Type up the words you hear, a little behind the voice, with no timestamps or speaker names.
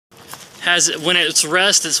when it's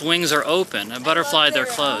rest, its wings are open. A butterfly, they're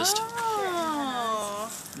closed.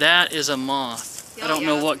 Oh. That is a moth. I don't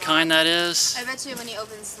know what kind that is. I bet you when he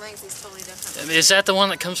opens his wings, he's totally different. Is that the one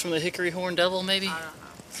that comes from the hickory horn devil, maybe? I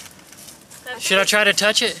don't know. Should I try to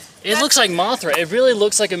touch it? It looks like Mothra. It really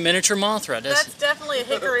looks like a miniature Mothra. That's definitely a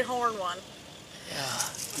hickory horn one. Yeah.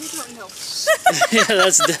 You don't know. Yeah,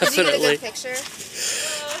 that's definitely. Did you get a good picture?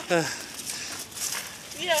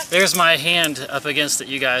 Yeah. There's my hand up against it,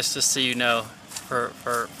 you guys, just so you know,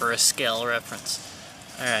 for a scale reference.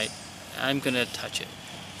 All right, I'm gonna touch it.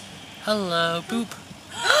 Hello, boop.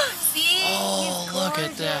 See? Oh, He's look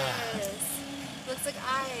at gorgeous. that. Looks like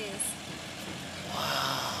eyes.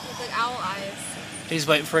 Wow. Looks like owl eyes. He's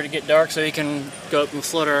waiting for it to get dark so he can go up and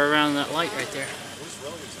flutter around that light right there.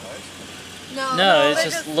 No, it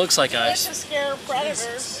just looks like It's ice. to scare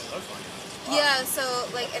predators. Yeah, so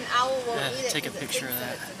like an owl won't eat it. Take a 'cause it picture of thinks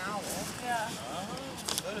that. It's an owl. Yeah.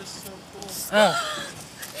 That is so cool. Oh.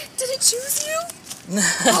 Did it choose you?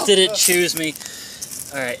 Did it choose me?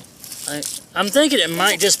 Alright. I'm thinking it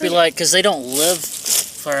might just be like, because they don't live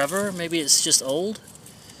forever, maybe it's just old.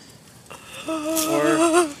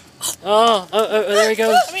 Or... Oh, there he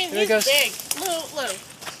goes. I mean, there he he's goes. big. Lou.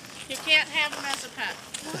 You can't have him as a pet.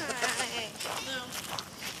 Lou.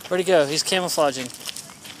 Where'd he go? He's camouflaging.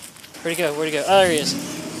 Where'd he go? Where'd he go? Oh, there he is.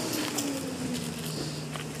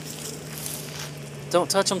 Don't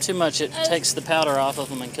touch them too much. It takes the powder off of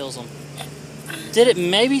them and kills them. Did it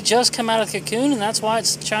maybe just come out of the cocoon and that's why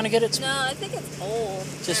it's trying to get its... No, I think it's old.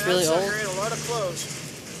 Just really old? Ate a lot of clothes.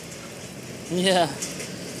 Yeah.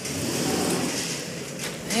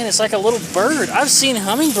 Man, it's like a little bird. I've seen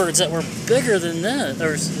hummingbirds that were bigger than this.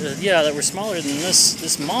 Or, that were smaller than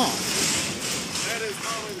this moth. That is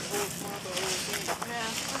probably the coolest moth I've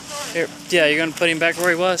ever seen. Here, yeah, you're gonna put him back where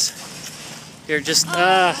he was. Here, just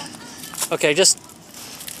okay, just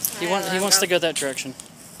he wants to go that direction.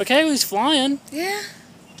 Okay, well, he's flying. Yeah.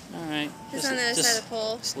 All right. He's on the other side of the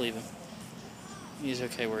pole. Just leave him. He's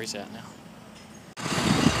okay where he's at now.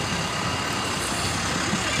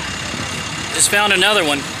 Just found another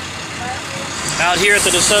one out here at the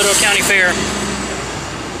DeSoto County Fair.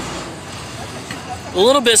 A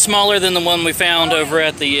little bit smaller than the one we found over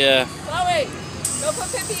at the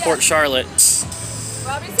Port Charlotte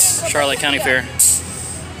County Fair.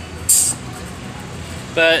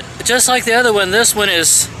 But just like the other one, this one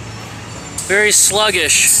is very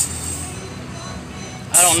sluggish.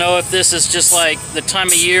 I don't know if this is just like the time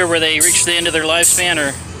of year where they reach the end of their lifespan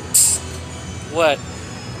or what.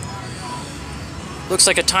 Looks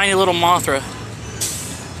like a tiny little Mothra.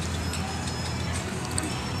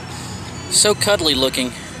 So cuddly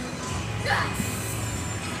looking.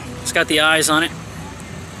 It's got the eyes on it.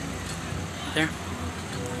 There.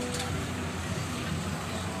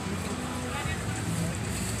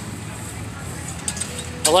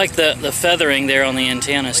 I like the feathering there on the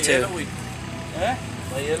antennas too.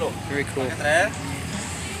 Very cool.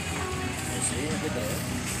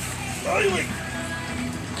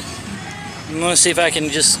 I'm gonna see if I can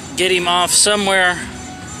just get him off somewhere.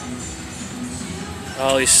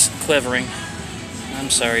 Oh, he's quivering. I'm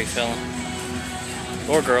sorry, fella.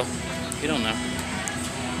 Or girl. You don't know.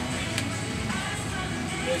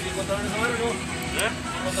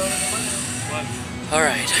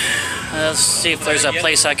 Alright. Let's see if there's a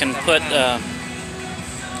place I can put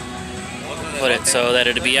it so that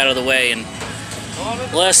it'll be out of the way and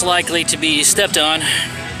less likely to be stepped on.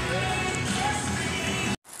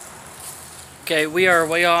 Okay, we are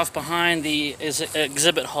way off behind the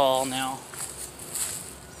exhibit hall now.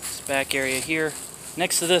 This back area here,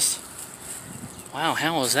 next to this. Wow,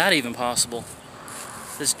 how is that even possible?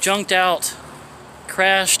 This junked out,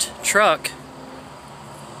 crashed truck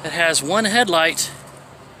that has one headlight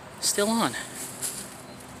still on.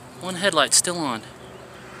 One headlight still on.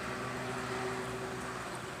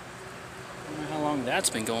 I don't know how long that's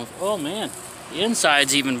been going for. Oh man, the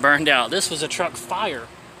inside's even burned out. This was a truck fire.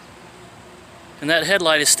 And that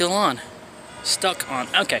headlight is still on. Stuck on.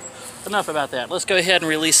 Okay, enough about that. Let's go ahead and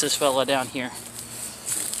release this fella down here.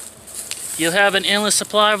 You'll have an endless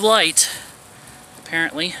supply of light,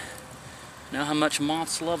 apparently. You know how much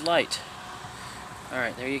moths love light.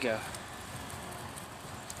 Alright, there you go.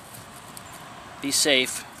 Be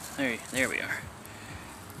safe. There we are.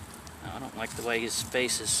 Oh, I don't like the way his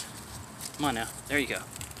face is. Come on now. There you go.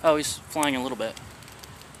 Oh, he's flying a little bit.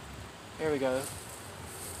 There we go.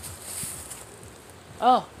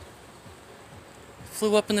 Oh!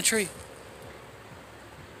 Flew up in the tree.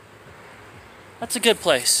 That's a good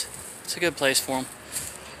place. It's a good place for him.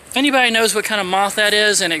 If anybody knows what kind of moth that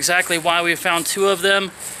is and exactly why we found two of them,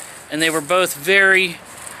 and they were both very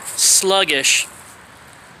sluggish,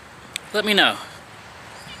 Let me know.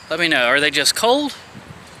 Let me know. Are they just cold?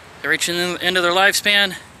 They're reaching the end of their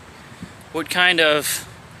lifespan? What kind of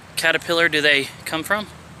caterpillar do they come from?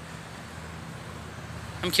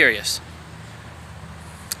 I'm curious.